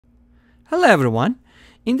Hello everyone.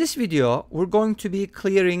 In this video, we're going to be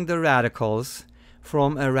clearing the radicals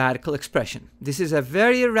from a radical expression. This is a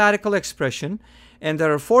very radical expression, and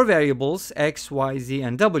there are four variables, x, y, z,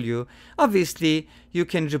 and w. Obviously, you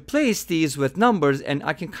can replace these with numbers, and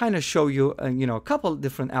I can kind of show you, a couple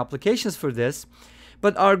different applications for this.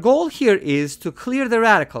 But our goal here is to clear the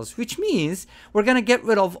radicals, which means we're going to get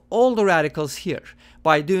rid of all the radicals here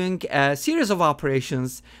by doing a series of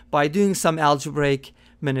operations, by doing some algebraic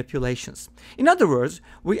manipulations. In other words,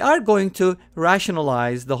 we are going to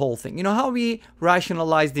rationalize the whole thing. You know how we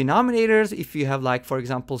rationalize denominators? If you have, like, for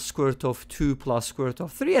example, square root of 2 plus square root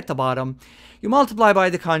of 3 at the bottom, you multiply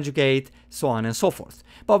by the conjugate, so on and so forth.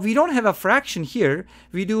 But we don't have a fraction here.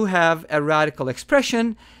 We do have a radical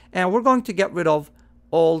expression, and we're going to get rid of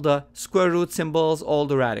all the square root symbols, all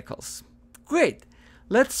the radicals. Great.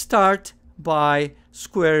 Let's start by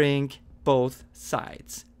squaring both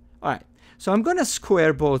sides. All right. So I'm going to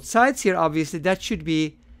square both sides here. Obviously, that should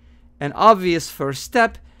be an obvious first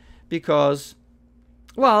step because,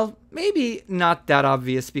 well, maybe not that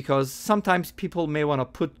obvious, because sometimes people may want to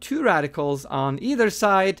put two radicals on either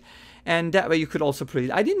side, and that way you could also prove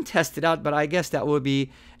it. I didn't test it out, but I guess that would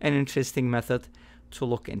be an interesting method to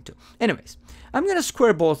look into. Anyways, I'm going to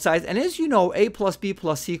square both sides, and as you know, a plus b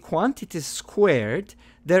plus c quantity squared,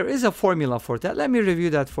 there is a formula for that. Let me review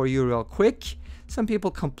that for you real quick. Some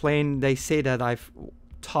people complain, they say that I've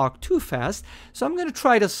talked too fast, so I'm going to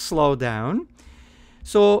try to slow down.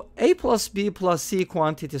 So a plus b plus c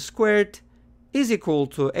quantity squared is equal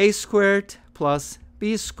to a squared plus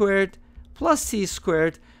b squared plus c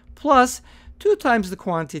squared plus 2 times the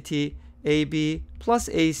quantity ab plus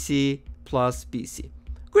ac plus bc.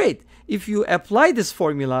 Great. If you apply this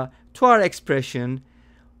formula to our expression,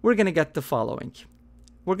 we're going to get the following.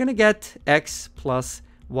 We're going to get x plus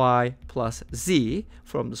y plus z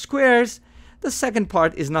from the squares. The second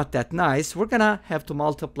part is not that nice. We're going to have to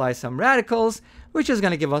multiply some radicals, which is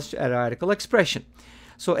going to give us a radical expression.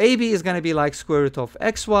 So ab is going to be like square root of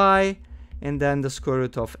xy, and then the square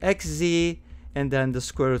root of xz, and then the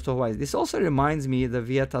square root of y. This also reminds me of the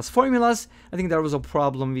Vieta's formulas. I think there was a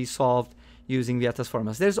problem we solved using Vieta's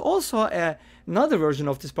formulas. There's also another version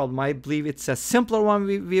of this problem. I believe it's a simpler one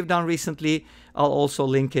we've done recently. I'll also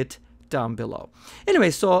link it down below.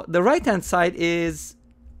 Anyway, so the right hand side is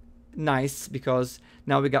nice because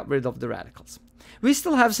now we got rid of the radicals. We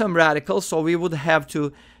still have some radicals, so we would have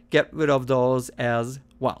to get rid of those as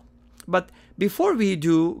well. But before we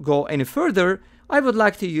do go any further, I would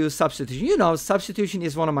like to use substitution. You know, substitution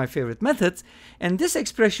is one of my favorite methods, and this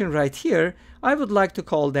expression right here, I would like to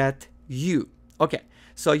call that u. Okay,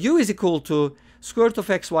 so u is equal to square root of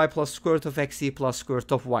xy plus square root of xz plus square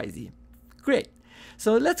root of yz. Great.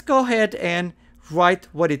 So let's go ahead and write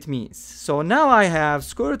what it means. So now I have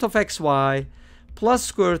square root of xy plus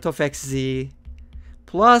square root of xz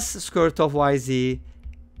plus square root of yz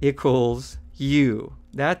equals u.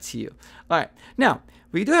 That's u. All right. Now,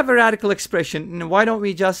 we do have a radical expression. And why don't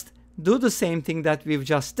we just do the same thing that we've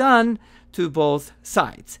just done to both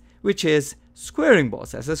sides, which is squaring both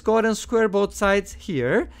sides. Let's go ahead and square both sides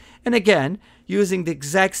here. And again, using the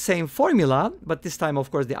exact same formula, but this time,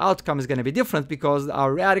 of course, the outcome is going to be different because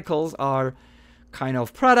our radicals are kind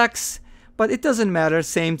of products, but it doesn't matter.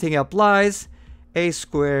 Same thing applies. A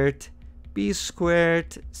squared, b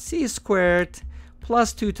squared, c squared,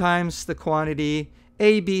 plus 2 times the quantity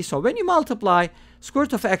ab. So when you multiply square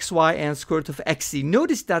root of xy and square root of xz,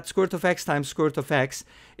 notice that square root of x times square root of x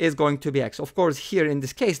is going to be x. Of course, here in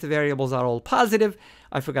this case, the variables are all positive.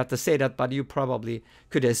 I forgot to say that, but you probably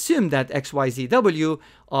could assume that x, y, z, w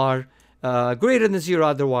are greater than 0.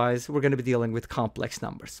 Otherwise, we're going to be dealing with complex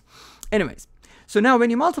numbers. Anyways, so now when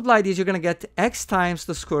you multiply these, you're going to get x times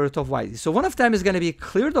the square root of y. So one of them is going to be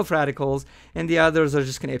cleared of radicals, and the others are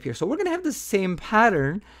just going to appear. So we're going to have the same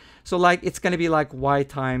pattern. So like it's going to be like y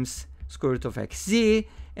times square root of xz,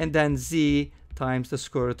 and then z times the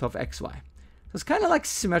square root of xy. So it's kind of like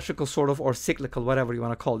symmetrical, sort of, or cyclical, whatever you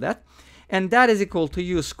want to call that. And that is equal to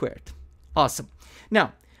u squared. Awesome.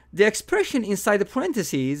 Now, the expression inside the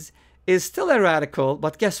parentheses is still a radical,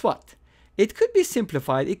 but guess what? It could be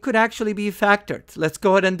simplified. It could actually be factored. Let's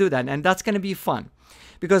go ahead and do that. And that's going to be fun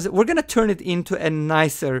because we're going to turn it into a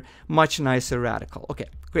nicer, much nicer radical. Okay,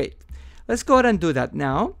 great. Let's go ahead and do that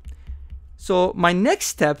now. So my next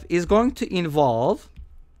step is going to involve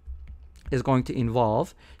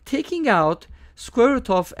taking out square root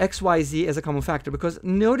of xyz as a common factor, because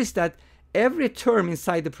notice that every term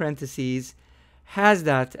inside the parentheses has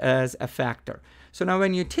that as a factor. So now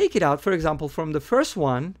when you take it out, for example, from the first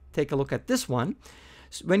one, take a look at this one.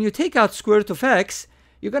 When you take out square root of x,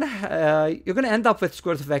 you're gonna end up with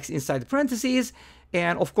square root of x inside the parentheses,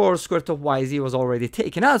 And of course, square root of yz was already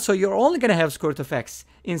taken out, so you're only going to have square root of x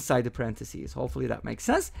inside the parentheses. Hopefully that makes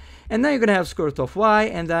sense. And then you're going to have square root of y,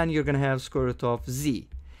 and then you're going to have square root of z.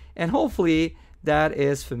 And hopefully that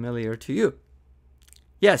is familiar to you.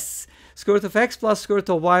 Yes, square root of x plus square root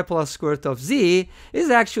of y plus square root of z is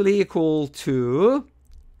actually equal to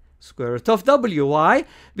square root of wy,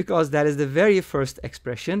 because that is the very first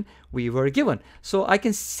expression we were given. So I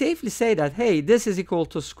can safely say that, hey, this is equal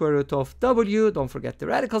to square root of w, don't forget the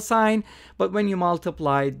radical sign, but when you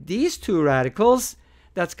multiply these two radicals,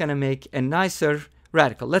 that's going to make a nicer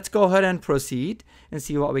radical. Let's go ahead and proceed and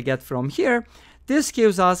see what we get from here. This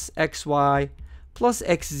gives us xy plus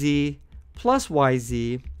xz plus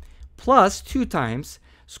yz plus 2 times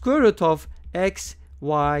square root of x,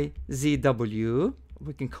 y, z, w.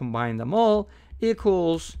 We can combine them all,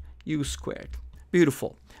 equals u squared.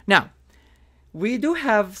 Beautiful. Now, we do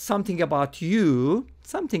have something about u,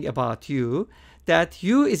 that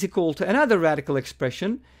u is equal to another radical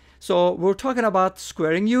expression. So we're talking about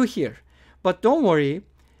squaring u here. But don't worry,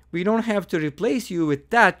 we don't have to replace u with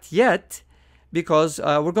that yet, because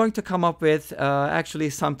we're going to come up with actually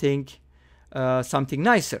something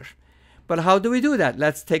nicer. But how do we do that?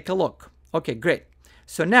 Let's take a look. Okay, great.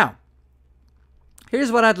 So now, here's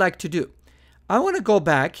what I'd like to do. I want to go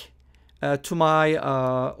back to my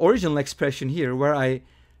original expression here where I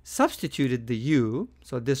substituted the u,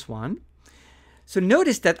 so this one. So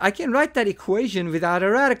notice that I can write that equation without a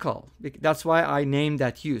radical. That's why I named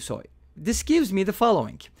that u. So this gives me the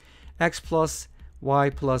following. X plus y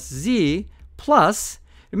plus z plus,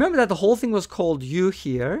 remember that the whole thing was called u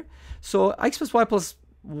here. So x plus y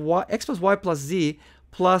plus z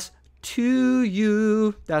plus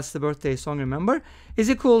 2u, that's the birthday song, remember, is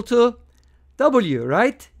equal to w,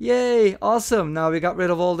 right? Yay, awesome. Now we got rid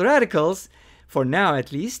of all the radicals, for now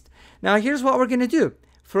at least. Now here's what we're going to do.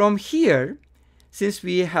 From here, since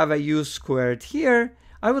we have a u squared here,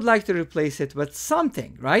 I would like to replace it with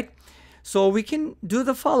something, right? So we can do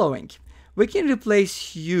the following. We can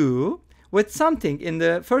replace u with something in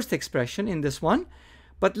the first expression, in this one.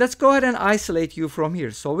 But let's go ahead and isolate u from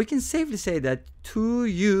here. So we can safely say that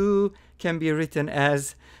 2u can be written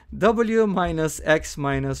as w minus x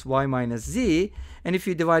minus y minus z. And if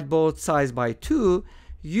you divide both sides by 2,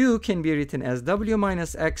 u can be written as w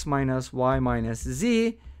minus x minus y minus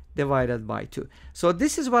z divided by 2. So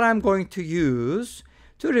this is what I'm going to use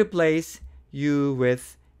to replace u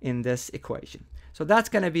with in this equation. So that's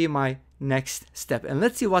going to be my next step. And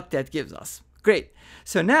let's see what that gives us. Great.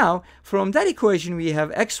 So now from that equation we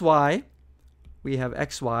have xy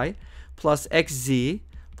plus xz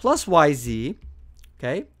plus yz,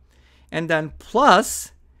 okay, and then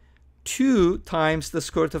plus 2 times the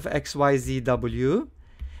square root of x, y, z, w,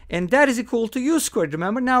 and that is equal to u squared.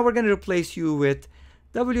 Remember, now we're going to replace u with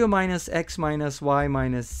w minus x minus y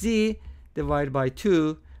minus z divided by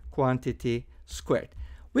 2 quantity squared.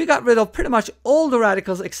 We got rid of pretty much all the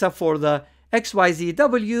radicals except for the x, y, z,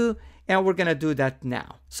 w, and we're going to do that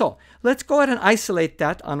now. So let's go ahead and isolate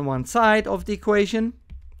that on one side of the equation.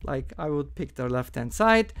 Like I would pick the left hand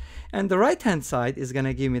side, and the right hand side is going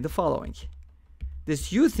to give me the following.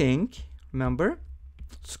 This u thing, remember,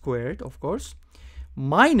 squared of course,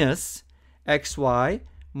 minus xy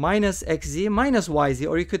minus xz minus yz,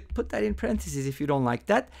 or you could put that in parentheses if you don't like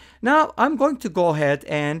that. Now I'm going to go ahead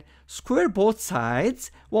and square both sides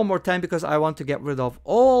one more time because I want to get rid of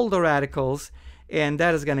all the radicals, and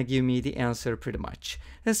that is going to give me the answer pretty much.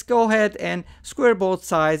 Let's go ahead and square both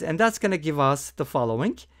sides, and that's going to give us the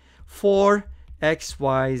following.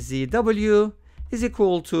 4xyzw is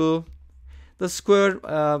equal to the square,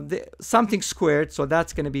 something squared, so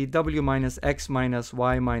that's going to be w minus x minus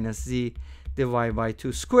y minus z divided by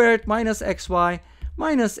 2 squared minus xy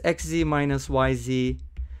minus xz minus yz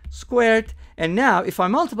squared. And now if I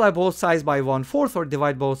multiply both sides by 1/4 or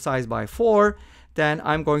divide both sides by 4, then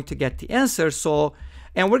I'm going to get the answer. So,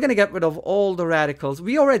 and we're going to get rid of all the radicals.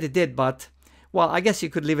 We already did, but, well, I guess you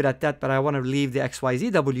could leave it at that, but I want to leave the x, y, z,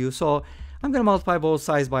 w. So I'm going to multiply both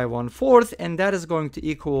sides by 1/4, and that is going to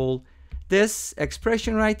equal this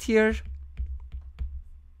expression right here.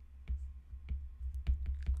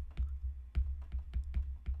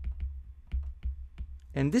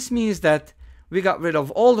 And this means that we got rid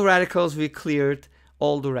of all the radicals, we cleared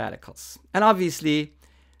all the radicals. And obviously,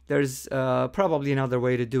 there's probably another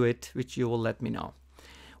way to do it, which you will let me know.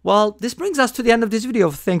 Well, this brings us to the end of this video.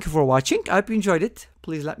 Thank you for watching. I hope you enjoyed it.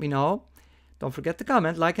 Please let me know. Don't forget to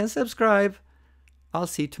comment, like, and subscribe. I'll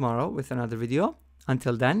see you tomorrow with another video.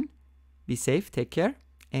 Until then, be safe, take care,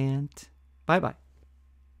 and bye-bye.